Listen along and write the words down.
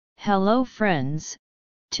Hello friends,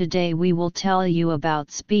 today we will tell you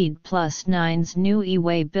about Speed Plus 9's new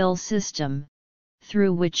e-way bill system,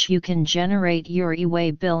 through which you can generate your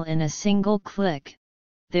e-way bill in a single click.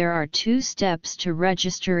 There are two steps to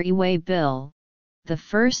register e-way bill. The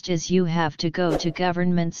first is you have to go to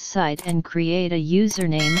government's site and create a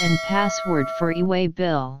username and password for e-way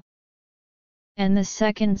bill. And the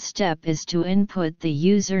second step is to input the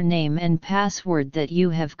username and password that you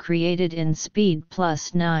have created in Speed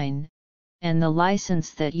Plus 9, and the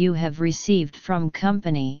license that you have received from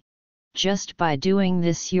company. Just by doing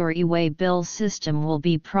this, your e-way bill system will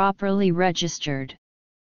be properly registered.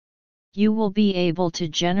 You will be able to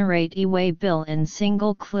generate e-way bill in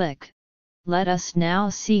single click. Let us now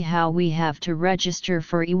see how we have to register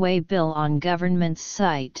for e-way bill on government's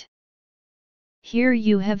site. Here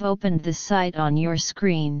you have opened the site on your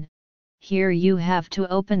screen. Here you have to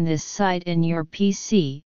open this site in your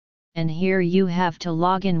PC, and here you have to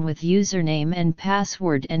log in with username and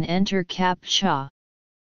password and enter CAPTCHA.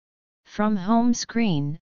 From home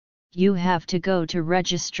screen, you have to go to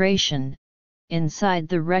registration. Inside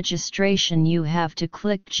the registration you have to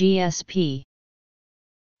click GSP.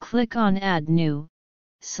 Click on Add New.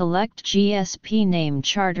 Select GSP name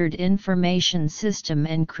Chartered Information System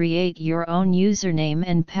and create your own username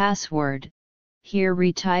and password. Here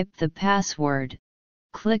retype the password.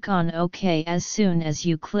 Click on OK. As soon as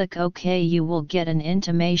you click OK, you will get an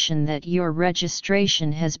intimation that your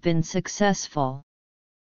registration has been successful.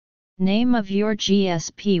 Name of your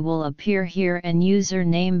GSP will appear here and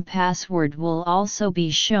username password will also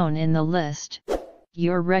be shown in the list.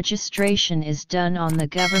 Your registration is done on the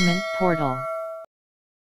government portal.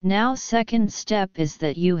 Now second step is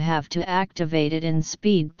that you have to activate it in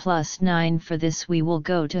Speed Plus 9. For this we will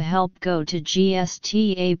go to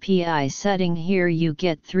GST API setting. Here you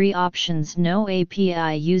get three options: no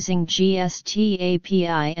API, using GST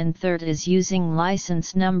API, and third is using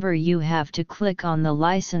license number. You have to click on the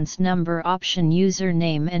license number option.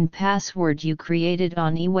 Username and password you created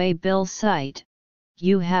on e-way bill site.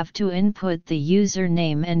 You have to input the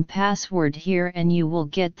username and password here and you will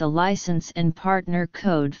get the license and partner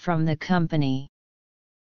code from the company.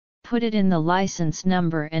 Put it in the license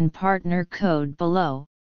number and partner code below.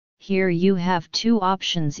 Here you have two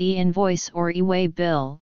options: e-invoice or e-way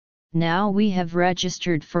bill. Now we have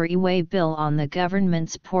registered for e-way bill on the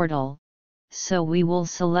government's portal, so we will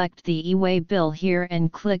select the e-way bill here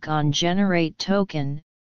and click on Generate Token.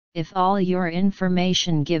 If all your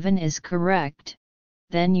information given is correct,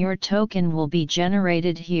 then your token will be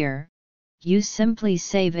generated here. You simply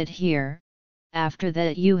save it here. After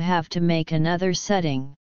that you have to make another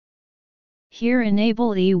setting. Here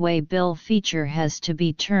Enable e-way bill feature has to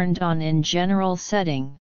be turned on in general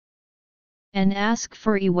setting. And ask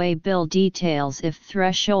for e-way bill details if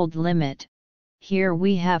threshold limit. Here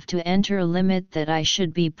we have to enter limit that I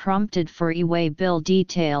should be prompted for e-way bill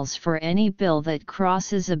details for any bill that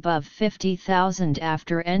crosses above 50,000.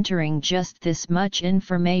 After entering just this much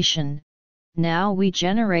information, now we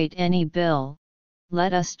generate any bill.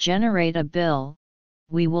 Let us generate a bill.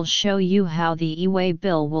 We will show you how the e-way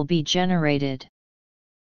bill will be generated.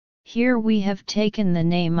 Here we have taken the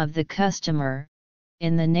name of the customer.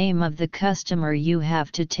 In the name of the customer you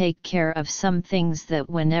have to take care of some things, that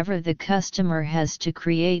whenever the customer has to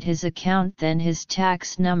create his account, then his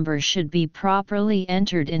tax number should be properly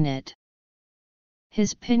entered in it.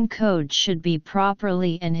 His PIN code should be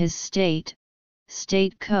properly, and his state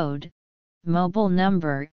code, mobile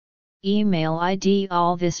number, email ID,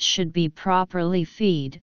 all this should be properly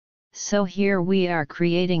feed. So here we are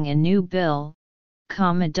creating a new bill,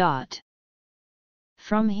 dot.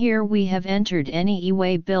 From here we have entered any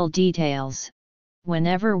e-way bill details.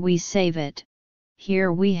 Whenever we save it,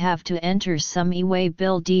 here we have to enter some e-way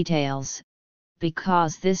bill details,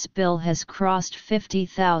 because this bill has crossed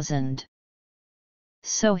 50,000.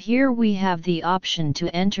 So here we have the option to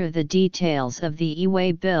enter the details of the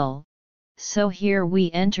e-way bill, so here we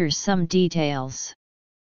enter some details.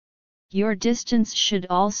 Your distance should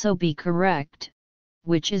also be correct,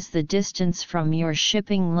 which is the distance from your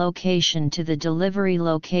shipping location to the delivery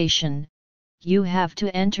location. You have to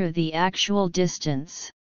enter the actual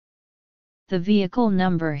distance. The vehicle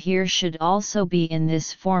number here should also be in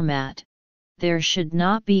this format. There should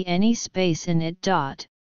not be any space in it.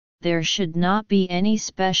 There should not be any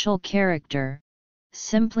special character.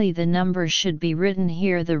 Simply the number should be written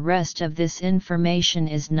here. The rest of this information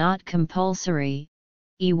is not compulsory.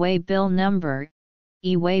 E-way bill number,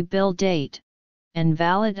 e-way bill date, and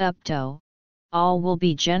valid up to, all will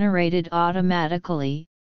be generated automatically,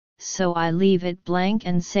 so I leave it blank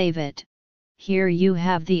and save it. Here you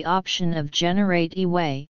have the option of Generate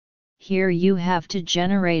e-way. Here you have to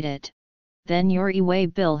generate it, then your e-way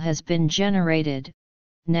bill has been generated.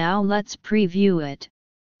 Now let's preview it.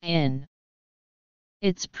 In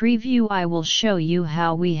its preview I will show you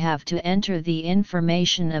how we have to enter the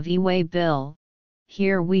information of e-way bill.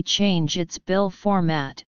 Here we change its bill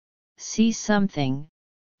format. See something?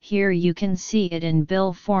 Here you can see it in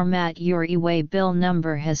bill format. Your e-way bill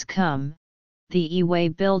number has come, the e-way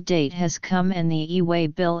bill date has come, and the e-way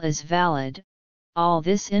bill is valid. All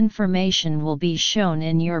this information will be shown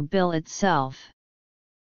in your bill itself.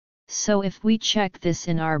 So if we check this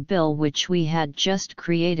in our bill which we had just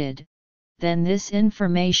created, then this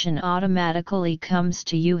information automatically comes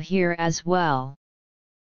to you here as well.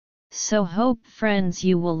 So hope friends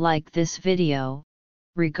you will like this video.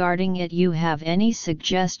 Regarding it you have any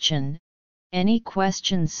suggestion, any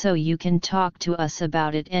questions, so you can talk to us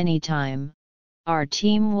about it anytime. Our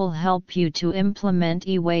team will help you to implement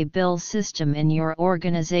e-way bill system in your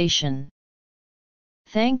organization.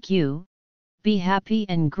 Thank you. Be happy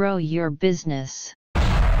and grow your business.